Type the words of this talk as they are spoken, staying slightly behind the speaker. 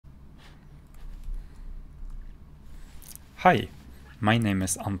Hi, my name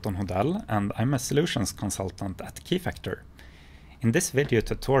is Anton Hodell and I'm a solutions consultant at Keyfactor. In this video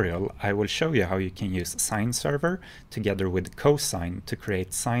tutorial, I will show you how you can use SignServer together with Cosign to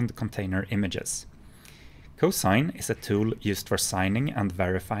create signed container images. Cosign is a tool used for signing and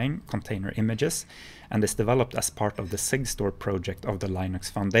verifying container images and is developed as part of the SignServer project of the Linux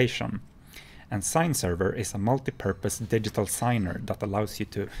Foundation. And SignServer is a multi-purpose digital signer that allows you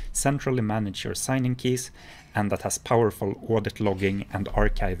to centrally manage your signing keys and that has powerful audit logging and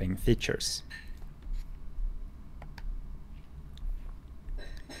archiving features.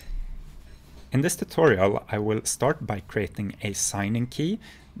 In this tutorial, I will start by creating a signing key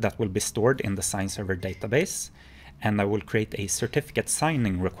that will be stored in the SignServer database, and I will create a certificate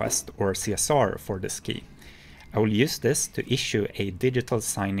signing request or CSR for this key. I will use this to issue a digital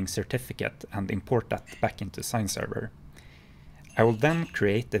signing certificate and import that back into SignServer. I will then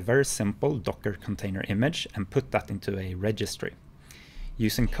create a very simple Docker container image and put that into a registry.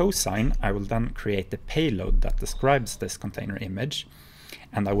 Using Cosign, I will then create a payload that describes this container image,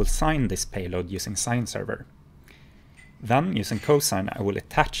 and I will sign this payload using SignServer. Then, using Cosign, I will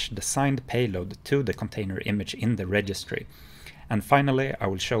attach the signed payload to the container image in the registry. And finally, I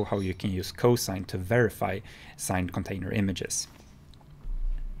will show how you can use Cosign to verify signed container images.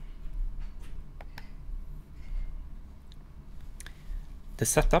 The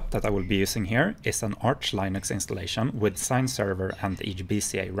setup that I will be using here is an Arch Linux installation with SignServer and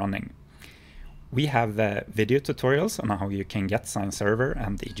EJBCA running. We have video tutorials on how you can get SignServer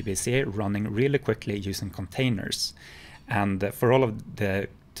and EJBCA running really quickly using containers. And for all of the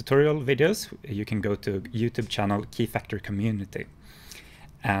tutorial videos, you can go to YouTube channel Keyfactor Community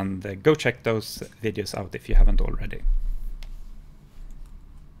and go check those videos out if you haven't already.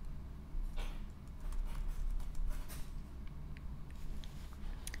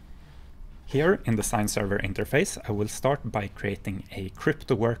 Here in the SignServer interface, I will start by creating a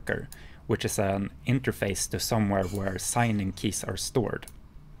crypto worker, which is an interface to somewhere where signing keys are stored.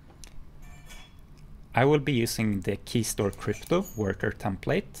 I will be using the keystore crypto worker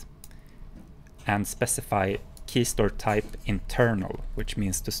template and specify keystore type internal, which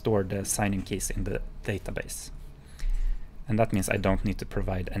means to store the signing keys in the database. And that means I don't need to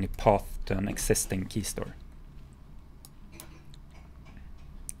provide any path to an existing keystore.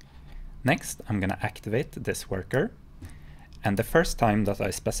 Next, I'm going to activate this worker. And the first time that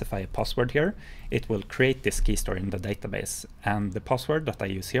I specify a password here, it will create this keystore in the database. And the password that I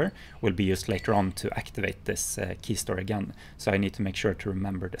use here will be used later on to activate this keystore again. So I need to make sure to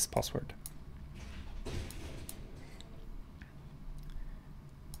remember this password.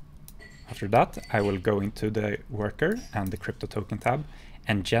 After that, I will go into the worker and the crypto token tab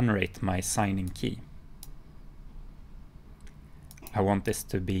and generate my signing key. I want this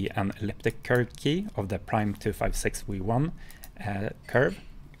to be an elliptic curved key of the prime 256v1 curve,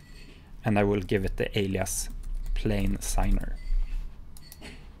 and I will give it the alias plain signer.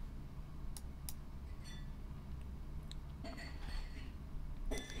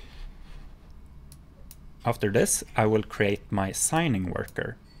 After this, I will create my signing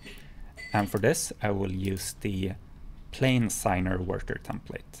worker, and for this I will use the plain signer worker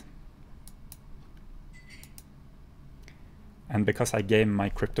template. And because I gave my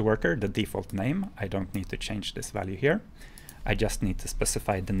crypto worker the default name, I don't need to change this value here. I just need to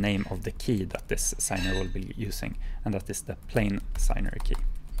specify the name of the key that this signer will be using, and that is the plain signer key.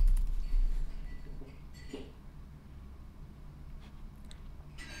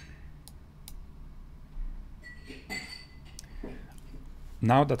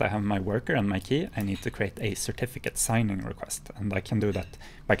 Now that I have my worker and my key, I need to create a certificate signing request, and I can do that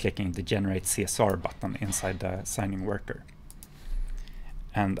by clicking the Generate CSR button inside the signing worker.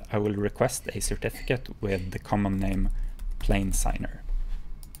 And I will request a certificate with the common name plain signer.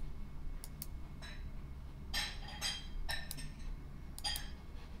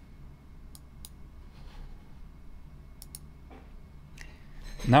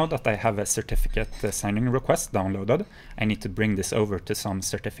 Now that I have a certificate signing request downloaded, I need to bring this over to some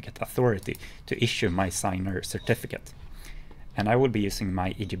certificate authority to issue my signer certificate. And I will be using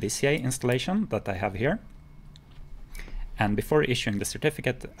my EJBCA installation that I have here. And before issuing the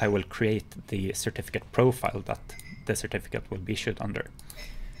certificate, I will create the certificate profile that the certificate will be issued under.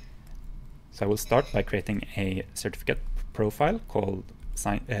 So I will start by creating a certificate profile called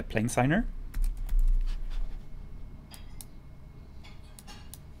plain signer.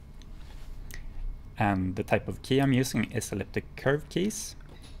 And the type of key I'm using is elliptic curve keys.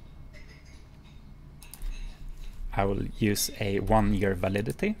 I will use a 1-year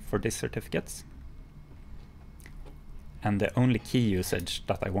validity for these certificates. and the only key usage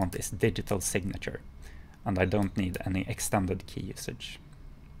that I want is digital signature. and I don't need any extended key usage.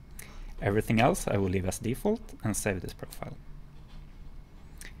 Everything else I will leave as default and save this profile.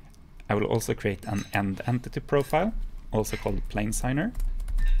 I will also create an end entity profile, also called plain signer.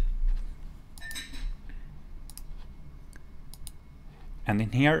 And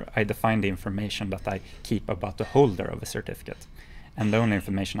in here I define the information that I keep about the holder of a certificate. And the only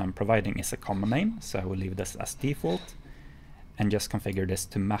information I'm providing is a common name, so I will leave this as default and just configure this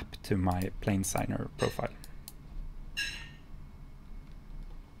to map to my plain signer profile.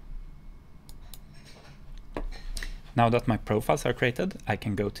 Now that my profiles are created, I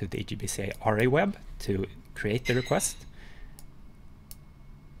can go to the EJBCA RA web to create the request.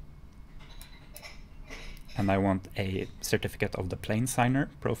 And I want a certificate of the plain signer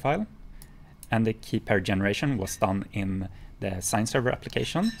profile. And the key pair generation was done in the SignServer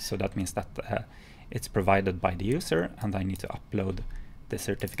application, so that means that it's provided by the user, and I need to upload the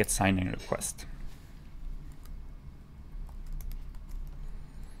certificate signing request.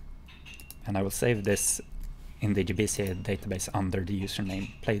 And I will save this in the EJBCA database under the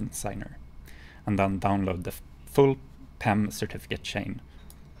username plain signer, and then download the full PEM certificate chain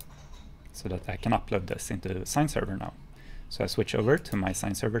so that I can upload this into SignServer now. So I switch over to my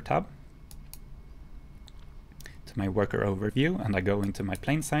SignServer tab, to my worker overview, and I go into my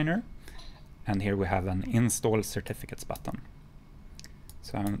plain signer, and here we have an install certificates button.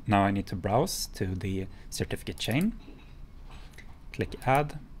 So now I need to browse to the certificate chain, click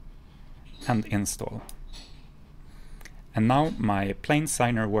add, and install. And now my plain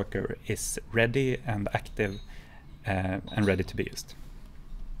signer worker is ready and active and ready to be used.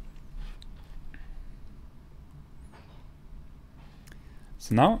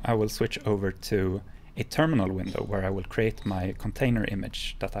 So now I will switch over to a terminal window where I will create my container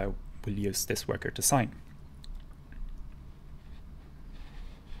image that I will use this worker to sign.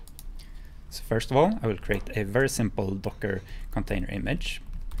 So first of all, I will create a very simple Docker container image.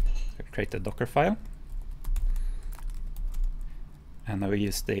 I'll create a Docker file. And I will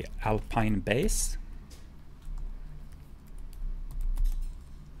use the Alpine base.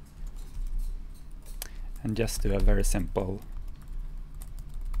 And just do a very simple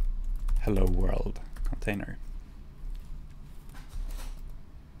hello world container.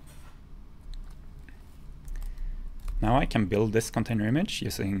 Now I can build this container image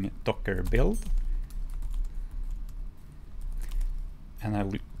using docker build. And I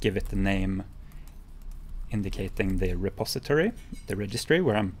will give it the name indicating the repository, the registry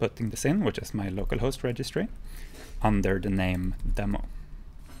where I'm putting this in, which is my localhost registry, under the name demo.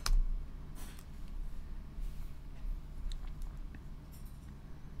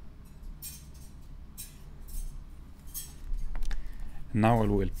 Now I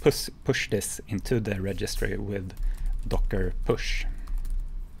will push this into the registry with docker push.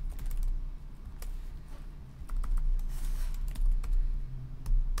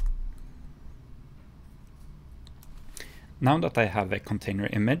 Now that I have a container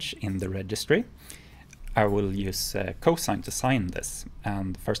image in the registry, I will use Cosign to sign this.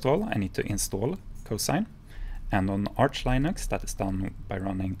 And first of all, I need to install Cosign. And on Arch Linux, that is done by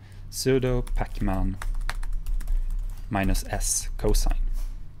running sudo pacman -s cosign.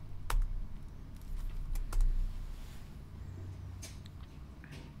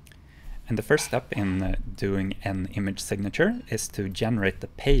 And the first step in doing an image signature is to generate the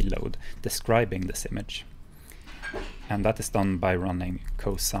payload describing this image. And that is done by running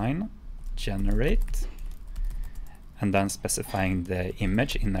cosign generate and then specifying the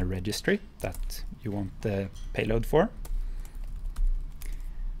image in a registry that you want the payload for.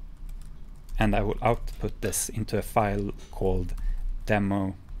 And I will output this into a file called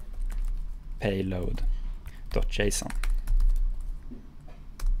demo payload.json.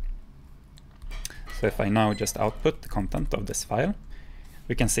 So if I now just output the content of this file,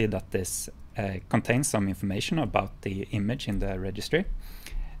 we can see that this contains some information about the image in the registry.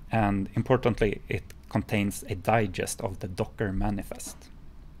 And importantly, it contains a digest of the Docker manifest.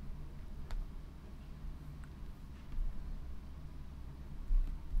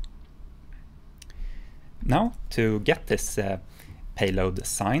 Now, to get this payload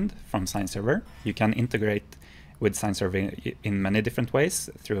signed from SignServer, you can integrate with SignServer in many different ways,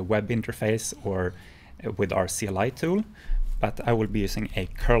 through a web interface or with our CLI tool, but I will be using a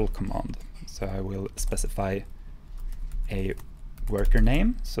curl command. So I will specify a worker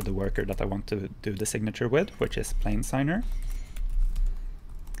name, so the worker that I want to do the signature with, which is plain signer.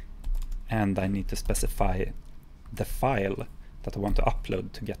 And I need to specify the file that I want to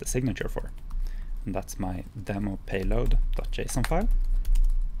upload to get the signature for. And that's my demo payload.json file.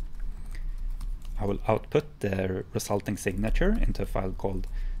 I will output the resulting signature into a file called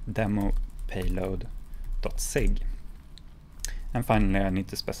demo payload payload.sig. And finally, I need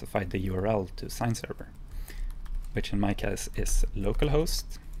to specify the URL to SignServer, which in my case is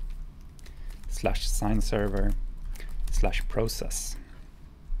localhost/SignServer/process.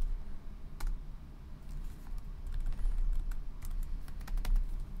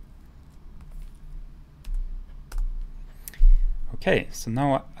 Okay, so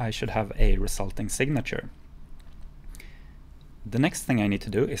now I should have a resulting signature. The next thing I need to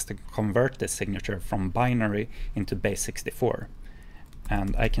do is to convert this signature from binary into base64.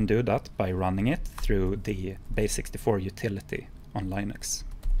 And I can do that by running it through the base64 utility on Linux.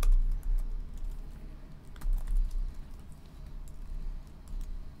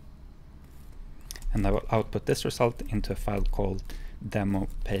 And I will output this result into a file called demo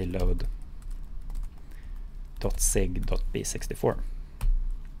payload.sig.b64.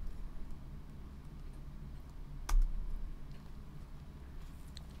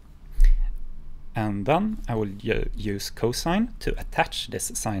 And then I will use Cosign to attach this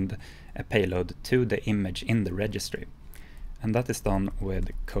signed payload to the image in the registry. And that is done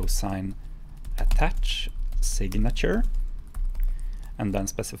with Cosign attach signature, and then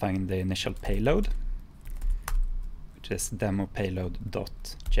specifying the initial payload, which is demo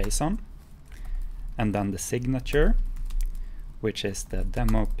payload.json, and then the signature, which is the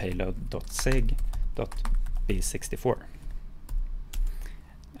demo payload.sig.b64.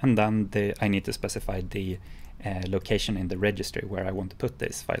 And then I need to specify the location in the registry where I want to put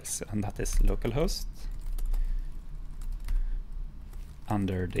these files, and that is localhost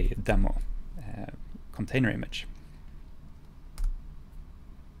under the demo container image.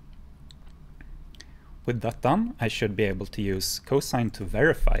 With that done, I should be able to use Cosign to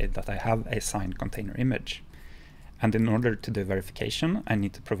verify that I have a signed container image. And in order to do verification, I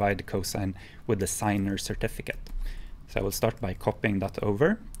need to provide Cosign with the signer certificate. So I will start by copying that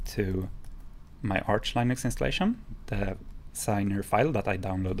over to my Arch Linux installation, the signer file that I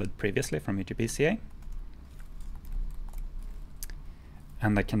downloaded previously from EJBCA.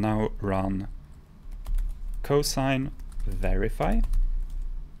 And I can now run Cosign verify,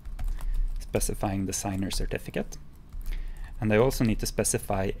 specifying the signer certificate. And I also need to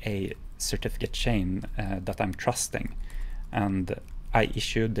specify a certificate chain that I'm trusting. And I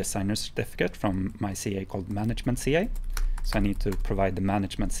issued the signer certificate from my CA called Management CA. So I need to provide the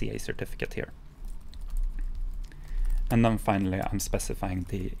Management CA certificate here. And then finally, I'm specifying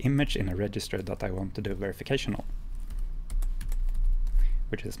the image in a register that I want to do verification on,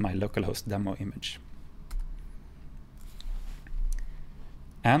 which is my localhost demo image.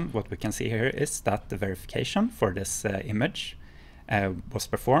 And what we can see here is that the verification for this image was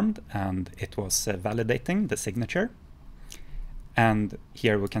performed, and it was validating the signature. And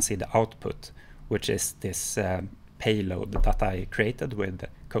here we can see the output, which is this payload that I created with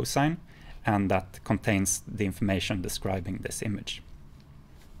Cosign, and that contains the information describing this image.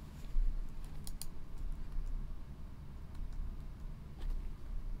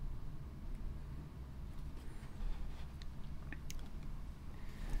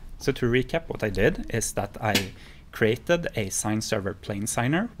 So to recap, what I did is that I created a SignServer plain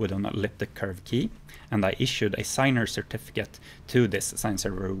signer with an elliptic curve key, and I issued a signer certificate to this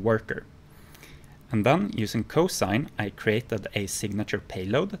SignServer worker. And then, using Cosign, I created a signature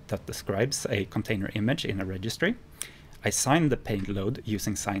payload that describes a container image in a registry. I signed the payload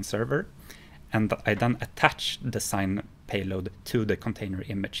using SignServer, and I then attached the signed payload to the container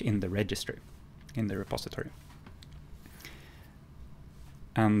image in the registry, in the repository.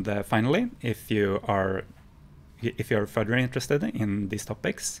 And finally, if you are further interested in these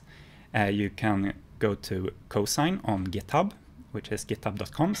topics, you can go to Cosign on GitHub, which is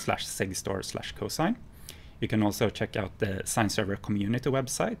github.com/sigstore/Cosign. You can also check out the SignServer community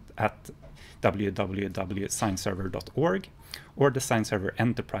website at www.signserver.org, or the SignServer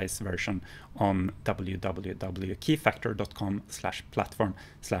Enterprise version on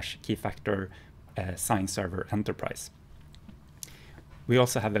www.keyfactor.com/platform/Keyfactor SignServer Enterprise. We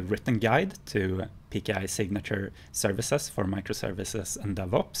also have a written guide to PKI signature services for microservices and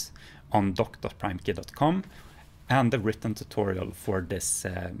DevOps on doc.primekey.com, and a written tutorial for this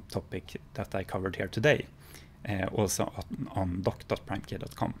topic that I covered here today, also on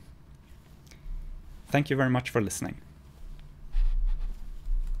doc.primekey.com. Thank you very much for listening.